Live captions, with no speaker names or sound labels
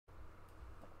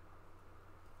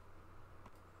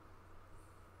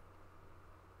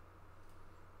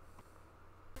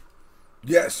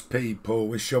Yes,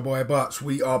 people, it's your boy Butts.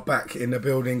 We are back in the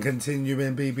building,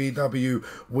 continuing BBW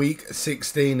Week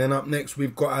 16. And up next,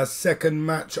 we've got our second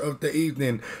match of the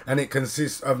evening. And it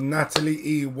consists of Natalie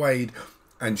E. Wade.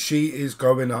 And she is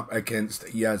going up against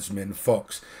Yazmin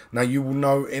Fox. Now, you will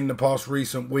know in the past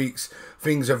recent weeks,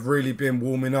 things have really been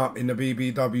warming up in the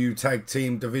BBW tag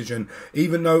team division.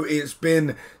 Even though it's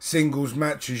been singles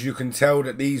matches, you can tell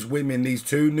that these women, these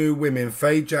two new women,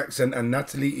 Faye Jackson and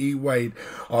Natalie E. Wade,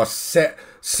 are set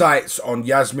sights on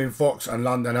Yazmin Fox and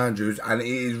London Andrews. And it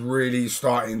is really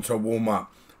starting to warm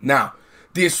up. Now,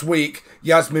 this week,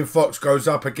 Yazmin Fox goes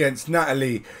up against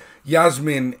Natalie.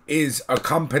 Yazmin is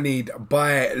accompanied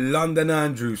by London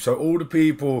Andrews. So all the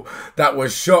people that were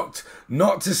shocked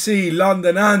not to see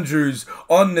London Andrews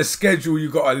on the schedule,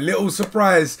 you got a little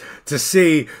surprise to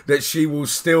see that she will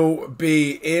still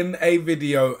be in a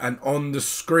video and on the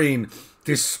screen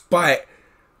despite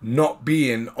not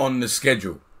being on the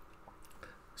schedule.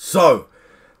 So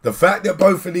the fact that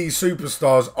both of these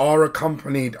superstars are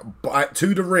accompanied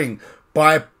to the ring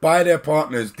by their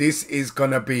partners, this is going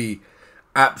to be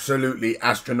absolutely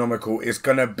astronomical. It's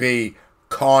going to be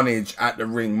carnage at the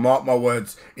ring. Mark my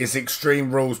words, it's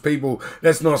Extreme Rules. People,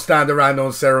 let's not stand around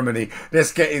on ceremony.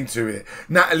 Let's get into it.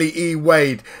 Natalie E.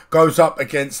 Wade goes up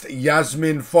against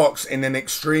Yazmin Fox in an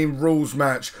Extreme Rules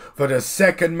match for the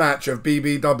second match of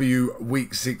BBW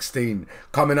Week 16.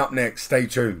 Coming up next, stay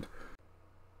tuned.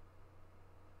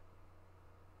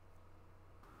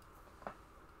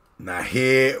 Now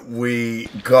here we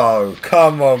go.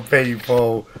 Come on,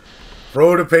 people. For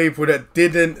all the people that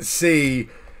didn't see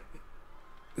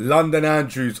London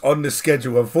Andrews on the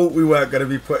schedule and thought we weren't going to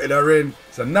be putting her in,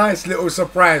 it's a nice little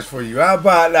surprise for you. How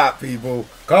about that, people?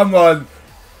 Come on.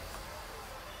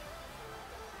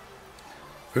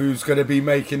 Who's going to be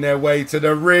making their way to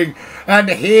the ring? And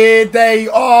here they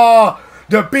are.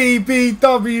 The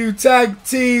BBW Tag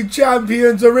Team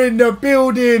Champions are in the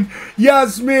building.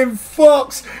 Yazmin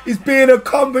Fox is being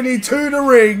accompanied to the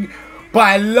ring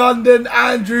by London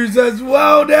Andrews as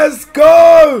well. Let's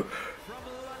go! From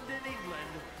London, England,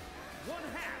 one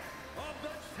half of the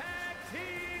Tag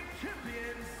Team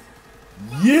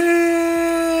Champions.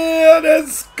 Yeah,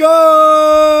 let's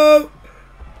go!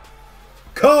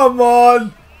 Come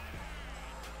on!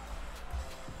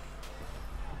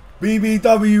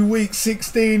 BBW Week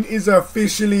 16 is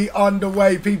officially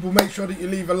underway. People, make sure that you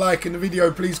leave a like in the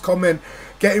video. Please comment.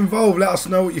 Get involved. Let us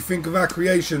know what you think of our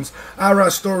creations, how our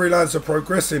storylines are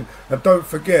progressing. And don't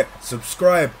forget,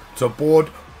 subscribe to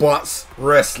Board Butts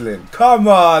Wrestling. Come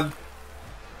on!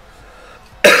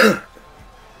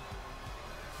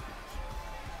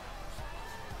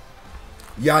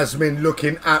 Yazmin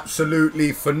looking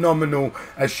absolutely phenomenal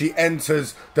as she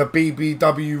enters the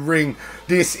BBW ring.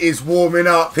 This is warming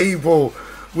up, people.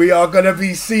 We are going to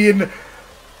be seeing,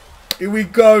 here we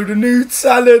go, the new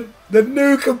talent, the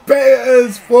new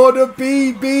competitors for the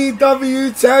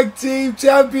BBW Tag Team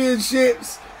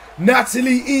Championships.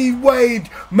 Natalie E. Wade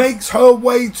makes her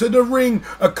way to the ring,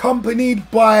 accompanied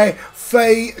by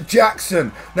Faye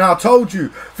Jackson. Now, I told you,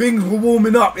 things were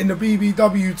warming up in the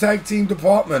BBW Tag Team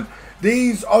department.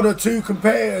 These are the two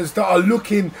competitors that are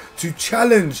looking to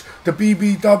challenge the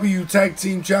BBW Tag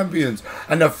Team Champions.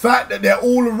 And the fact that they're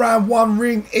all around one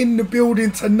ring in the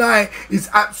building tonight is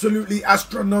absolutely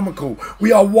astronomical.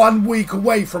 We are 1 week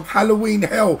away from Halloween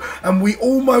Hell, and we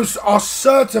almost are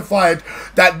certified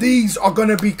that these are going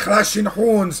to be clashing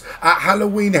horns at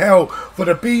Halloween Hell for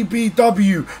the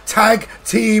BBW Tag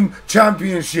Team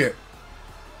Championship.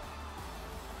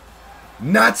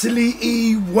 Natalie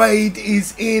E. Wade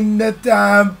is in the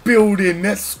damn building.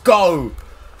 Let's go.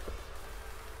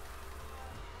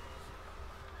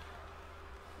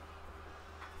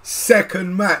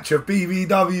 Second match of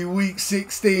BBW Week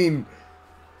 16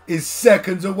 is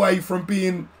seconds away from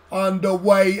being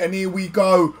underway. And here we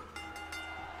go.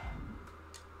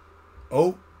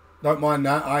 Oh, don't mind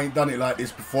that. I ain't done it like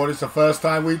this before. This is the first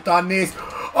time we've done this.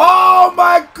 Oh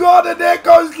my God, and there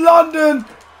goes London.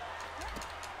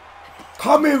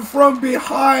 Coming from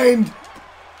behind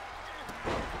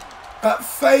at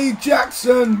Faye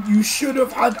Jackson. You should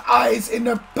have had eyes in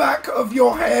the back of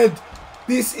your head.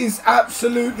 This is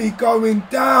absolutely going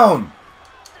down.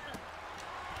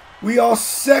 We are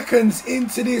seconds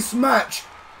into this match.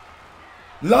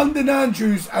 London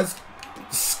Andrews has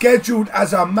scheduled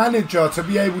as a manager to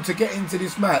be able to get into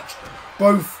this match.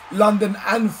 Both London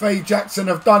and Faye Jackson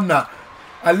have done that.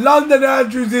 And London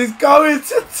Andrews is going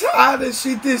to town as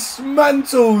she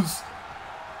dismantles.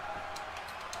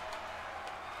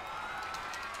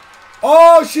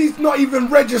 Oh, she's not even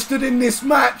registered in this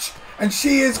match. And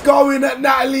she is going at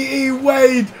Natalie E.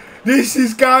 Wade. This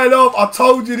is going off. I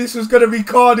told you this was going to be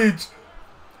carnage.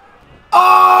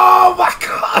 Oh my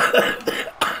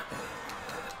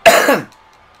God!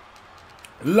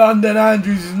 London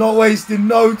Andrews is not wasting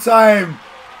no time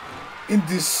in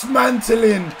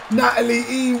dismantling Natalie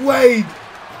E. Wade.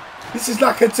 This is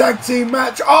like a tag team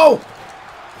match. Oh!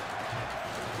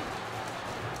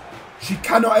 She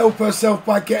cannot help herself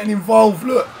by getting involved.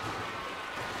 Look.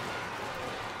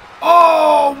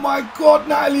 Oh my God,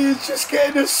 Natalie is just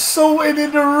getting assaulted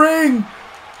in the ring.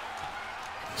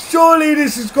 Surely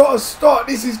this has got to stop.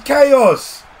 This is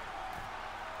chaos.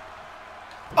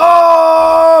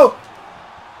 Oh!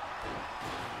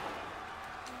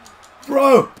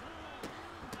 Bro.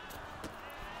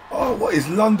 Oh, what is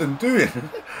London doing?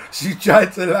 She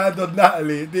tried to land on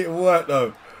Natalie. It didn't work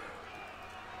though.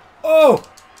 Oh!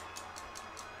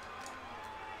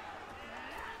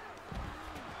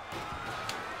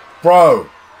 Bro.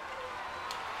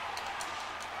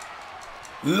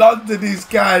 London is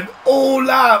going all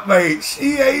out, mate.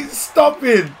 She ain't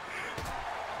stopping.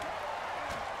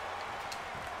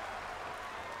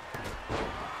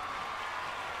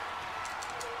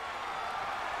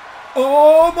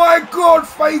 Oh my God,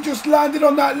 Faye just landed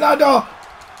on that ladder.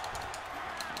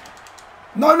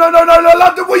 No, no, no, no, no,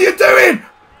 London, what are you doing?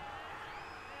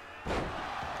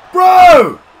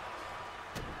 Bro!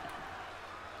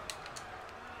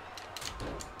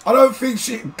 I don't think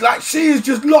she has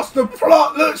just lost the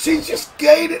plot. Look, she's just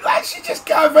gained it. Like, she's just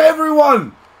going for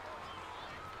everyone.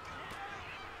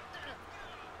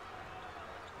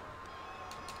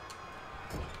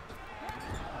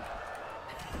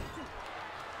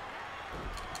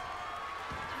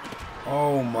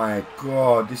 Oh my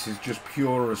God, this is just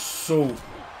pure assault.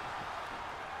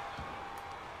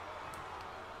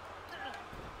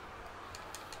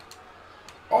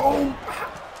 Oh,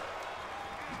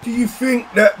 do you think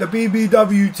that the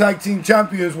BBW Tag Team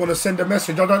Champions want to send a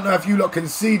message? I don't know if you lot can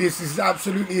see this. This is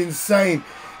absolutely insane.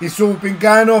 It's all been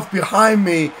going off behind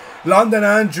me. London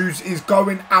Andrews is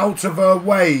going out of her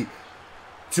way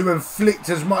to inflict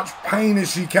as much pain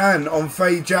as she can on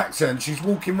Faye Jackson. She's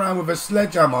walking around with a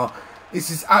sledgehammer. This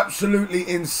is absolutely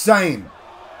insane.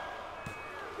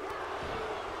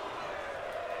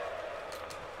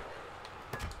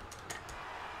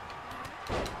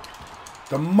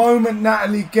 The moment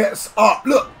Natalie gets up,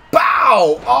 look,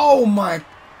 bow! Oh my.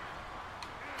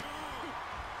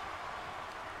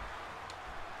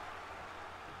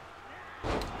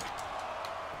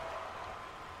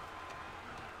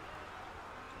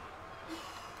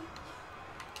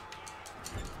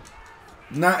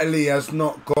 Natalie has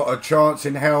not got a chance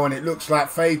in hell, and it looks like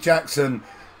Faye Jackson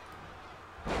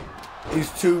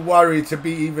is too worried to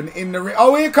be even in the ring.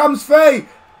 Oh, here comes Faye!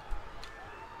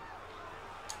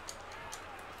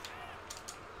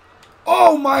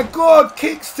 Oh my God,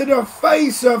 kicks to the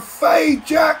face of Faye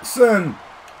Jackson.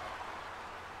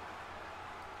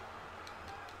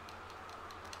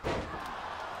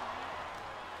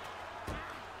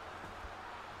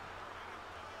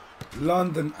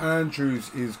 London Andrews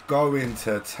is going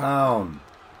to town.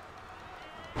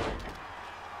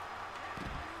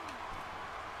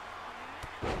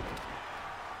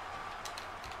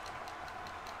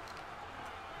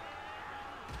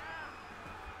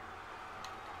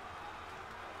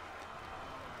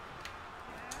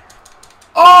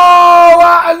 Oh,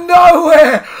 out of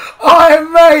nowhere! Oh,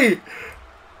 mate!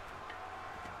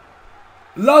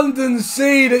 London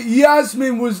see that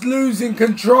Yazmin was losing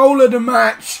control of the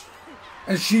match,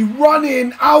 and she run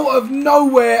in out of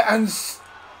nowhere and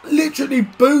literally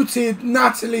booted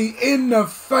Natalie in the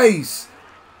face.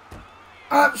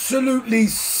 Absolutely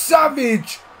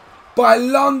savage by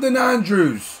London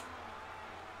Andrews.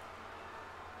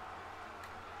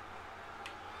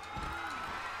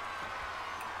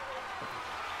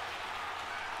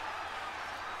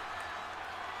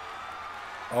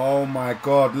 Oh my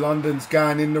God, London's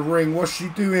going in the ring. What's she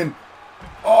doing?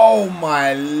 Oh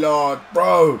my Lord,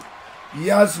 bro.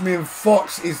 Yazmin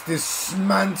Fox is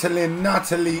dismantling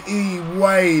Natalie E.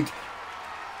 Wade.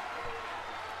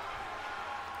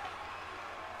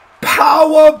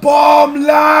 Powerbomb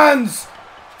lands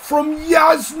from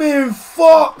Yazmin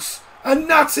Fox, and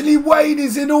Natalie Wade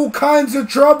is in all kinds of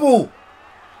trouble.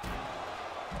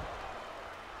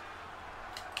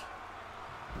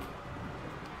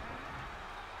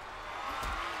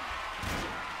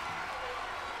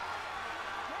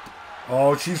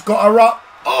 Oh, she's got her up.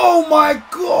 Oh my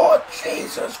God,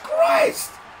 Jesus Christ.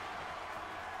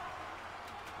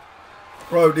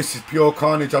 Bro, this is pure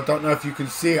carnage. I don't know if you can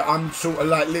see it. I'm sort of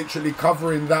like literally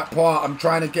covering that part. I'm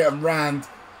trying to get them round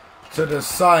to the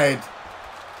side.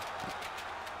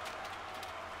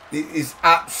 It is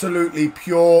absolutely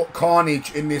pure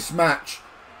carnage in this match.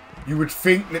 You would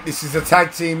think that this is a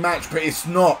tag team match, but it's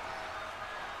not.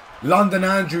 London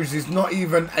Andrews is not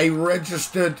even a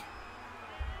registered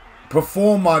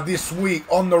performer this week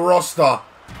on the roster.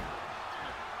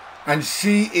 And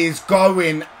she is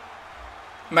going,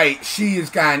 mate, she is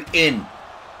going in.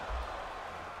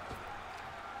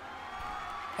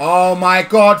 Oh my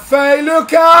God, Faye,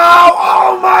 look out!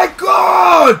 Oh my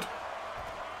God!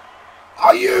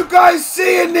 Are you guys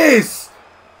seeing this?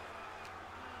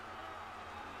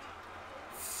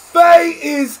 Faye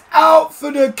is out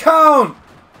for the count.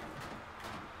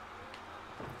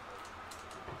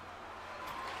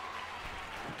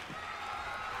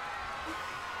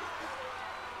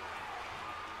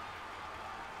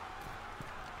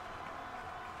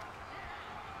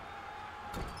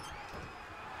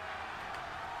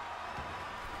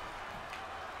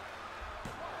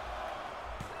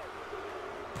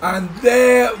 And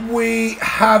there we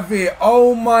have it.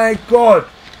 Oh my God.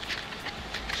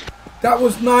 That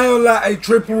was Natalie, a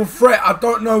triple threat. I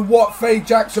don't know what Faye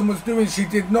Jackson was doing. She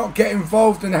did not get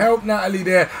involved and help Natalie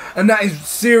there. And that is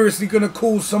seriously going to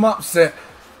cause some upset.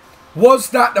 Was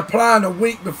that the plan a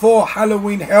week before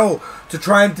Halloween Hell to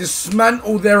try and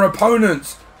dismantle their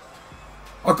opponents?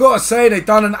 I gotta say, they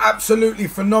done an absolutely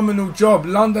phenomenal job.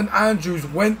 London Andrews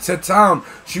went to town.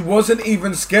 She wasn't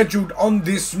even scheduled on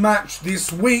this match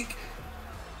this week,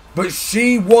 but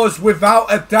she was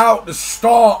without a doubt the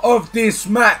star of this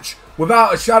match,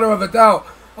 without a shadow of a doubt.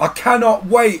 I cannot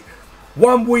wait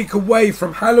 1 week away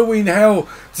from Halloween Hell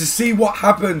to see what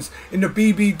happens in the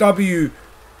BBW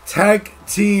Tag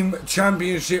Team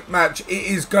Championship match. It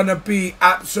is going to be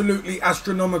absolutely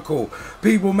astronomical.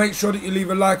 People, make sure that you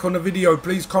leave a like on the video.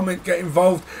 Please comment, get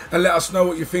involved, and let us know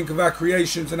what you think of our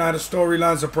creations and how the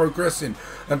storylines are progressing.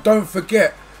 And don't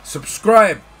forget,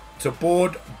 subscribe to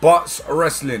Board Butts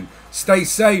Wrestling. Stay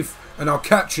safe, and I'll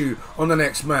catch you on the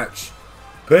next match.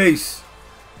 Peace.